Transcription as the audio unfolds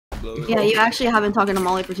Yeah, you actually have been talking to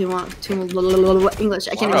Molly for too long. English.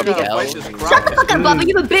 I can't even speak it. Shut the fuck up, Bubba.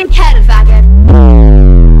 You have a big head, faggot.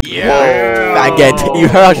 Yeah. Faggot. You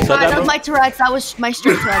heard how she said That was my Tourette's. That was my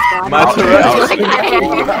straight Tourette's. My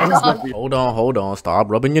Tourette's. Hold on. Stop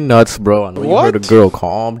rubbing your nuts, bro. I know you heard a girl.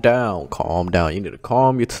 Calm down. You need to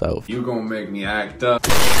calm yourself. You gonna make me act up.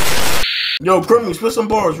 Yo, Grimmy, spit some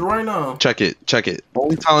bars right now. Check it.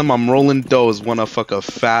 Only time I'm rolling dough is when I fuck a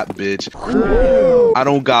fat bitch. I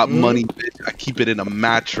don't got money, bitch. I keep it in a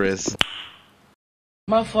mattress.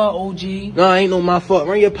 My fault, OG. No, ain't no my fault.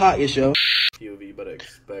 Run your pockets, yo. POV, but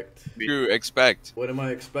expect. You expect. What am I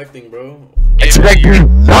expecting, bro? Expect you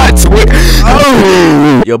nuts.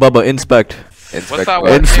 Oh! Yo, Bubba, inspect. What's that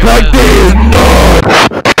one?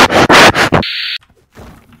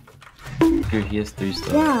 Dude, he has 3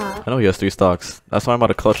 stars. Yeah. I know he has 3 stocks. That's why I'm about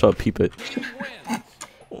to clutch up, peep it.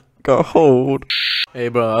 Got hold. Hey,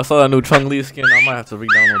 bro, I saw that new Chung-Li skin. I might have to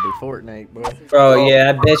re-download the Fortnite, bro. Bro,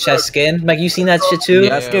 yeah, that bitch, that skin. Like, you seen that shit too?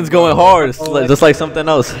 Yeah, that skin's going hard. It's just like something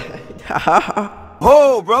else.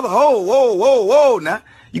 Whoa, brother, whoa, now.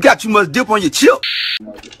 You got too much dip on your chip.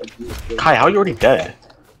 Kai, how are you already dead?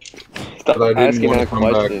 Stop asking that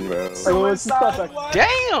question, bro.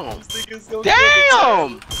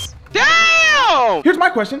 Damn! Here's my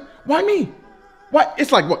question. Why me? Why?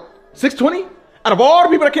 It's like, what, 620? Out of all the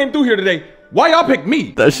people that came through here today, why y'all pick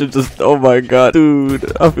me? That shit just, oh my god.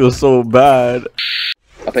 Dude, I feel so bad.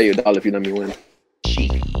 I'll pay you $1 if you let me win.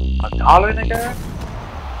 $1, nigga?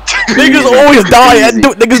 Niggas always die and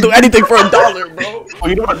niggas do anything for $1, bro. Oh,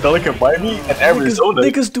 you know what $1 can buy me? In Arizona.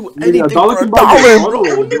 Niggas do anything for $1, bro.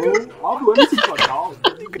 I'll do anything for $1.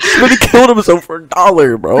 He really killed himself for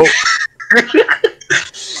 $1, bro.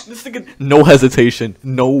 This nigga, no hesitation,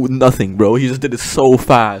 no nothing, bro. He just did it so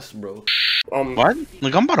fast, bro. What?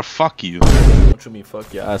 Like, I'm about to fuck you. What you mean,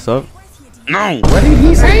 fuck your ass up? No. What did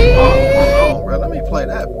he say? Oh, bro, let me play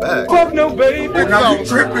that back. Fuck no, baby. Now you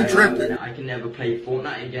tripping. I can never play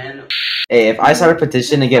Fortnite again. Hey, if I start a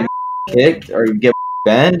petition to get kicked or get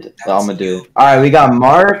banned, I'm gonna do. Alright, we got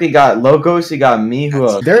Mark, we got Logos, we got me. Who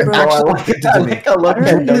else? They're actually addicted to me. I'm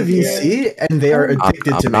in the VC and they are addicted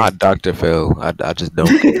to me. I'm not Dr. Phil. I just don't.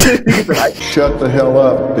 Shut the hell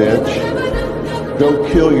up, bitch. Go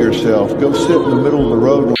kill yourself. Go sit in the middle of the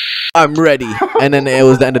road. I'm ready. And then it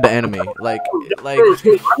was the end of the anime. Like. I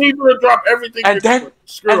need you to drop everything. And then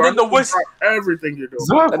the whistle. Everything you're doing.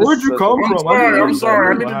 Zach, where'd you come from? I'm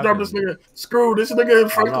sorry. I need to drop this nigga. Screw this nigga.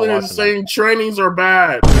 Franklin is saying trainings are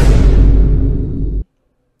bad.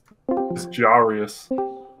 It's Jarius.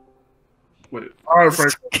 Wait. Alright,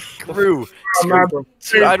 Franklin. Screw.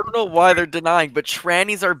 I don't know why they're denying, but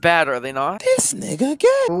trannies are bad, are they not? This nigga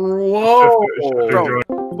gay. Whoa.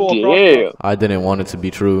 Yeah. I didn't want it to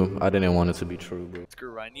be true. Bro.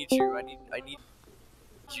 Screw. I need you to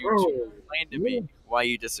explain to me why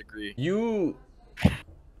you disagree. You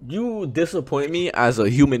disappoint me as a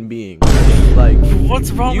human being. Like,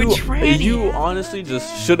 what's wrong with trannies? You honestly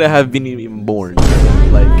just shouldn't have been even born.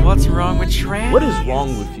 Like, what's wrong with trannies? What is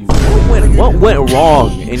wrong with you? What went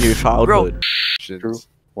wrong in your childhood? True.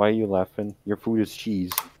 Why are you laughing? Your food is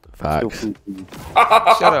cheese. Facts.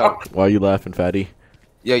 Shut up. Why are you laughing, fatty?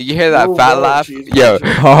 Yo, you hear that fat laugh? Yo,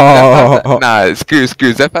 nah, screw.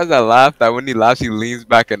 Zeph has that laugh that when he laughs, he leans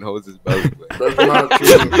back and holds his belly. That's not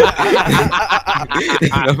true.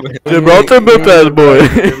 Gibraltar bit that boy.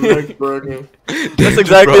 That's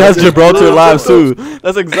exactly how Gibraltar laughs too.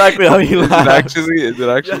 That's exactly how he laughs. Is it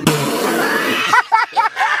actually?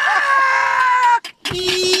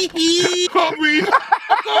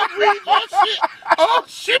 Oh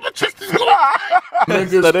shit, my chest is going.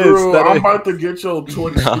 Nigga, I'm about to get your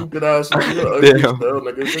Twitch stupid ass. Damn.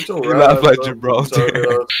 You laugh like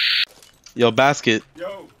Gibraltar. Yo, Basket.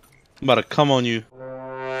 Yo. I'm about to come on you.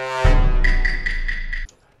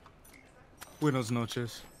 Buenos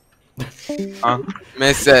noches.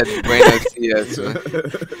 Man said buenos dias.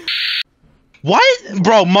 What?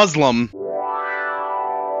 Bro, Muslim.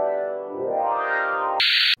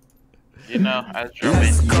 You know, as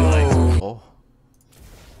German, like...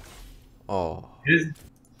 Oh.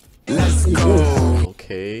 Let's go.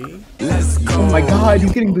 Okay. Let's go. Oh my god,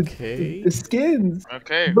 he's getting the skins.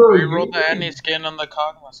 Okay, reroll the any skin on the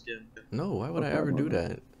Kogma skin. No, why would I ever do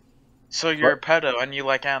that? So you're a pedo and you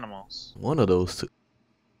like animals. One of those two.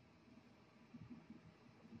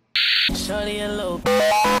 Shorty a loop.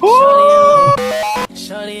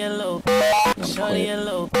 Shorty a loop.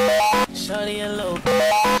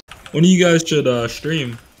 One of you guys should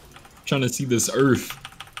stream. I'm trying to see this Earth.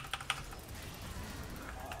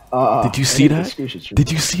 Did you see that?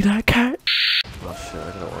 Did you see that, Cat? Oh shit,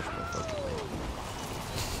 I gotta watch my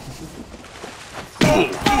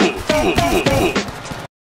fucking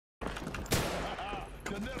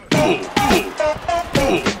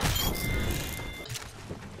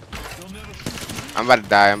I'm about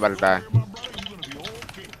to die.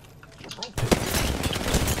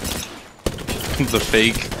 The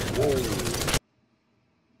fake.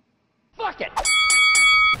 Fuck it.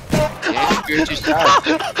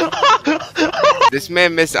 This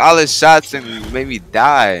man missed all his shots and made me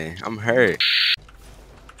die. I'm hurt.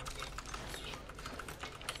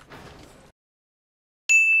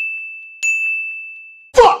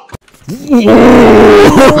 Fuck!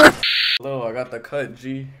 Hello, I got the cut,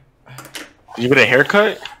 G. You get a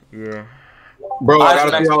haircut? Yeah. Bro, I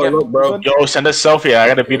gotta see how it look, bro. Yo, send a selfie. I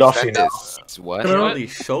gotta beat off you now. What? I can't really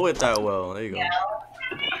show it that well. There you go. Okay.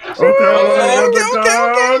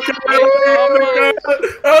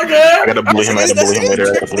 I gotta bully him later. Let's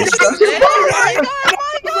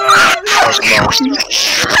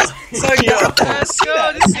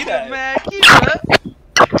go. This nigga mad. Keep up.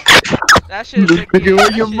 That shit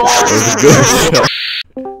is your mom.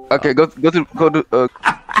 Okay, go to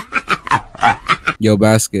Yo,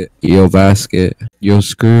 basket. Yo,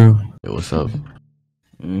 screw. Yo, what's up?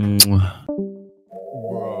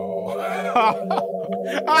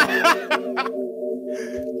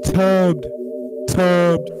 Tubbed.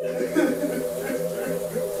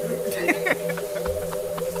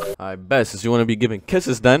 I bet since you want to be giving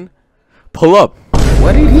kisses, then pull up.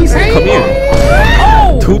 What did he say? Come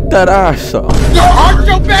here. Toot that ass up. Yo, arch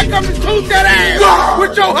your back up and toot that ass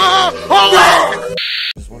with your whole ass.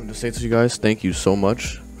 Just wanted to say to you guys, thank you so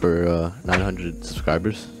much for 900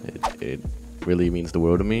 subscribers. It really means the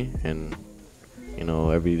world to me, and you know,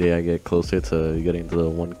 every day I get closer to getting to the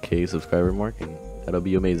 1K subscriber mark, and that'll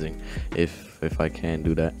be amazing if I can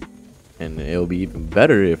do that. And it'll be even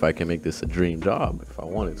better if I can make this a dream job if I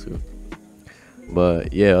wanted to.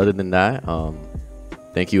 But yeah, other than that,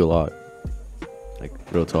 thank you a lot. Like,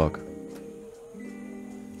 real talk.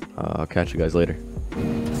 I'll catch you guys later.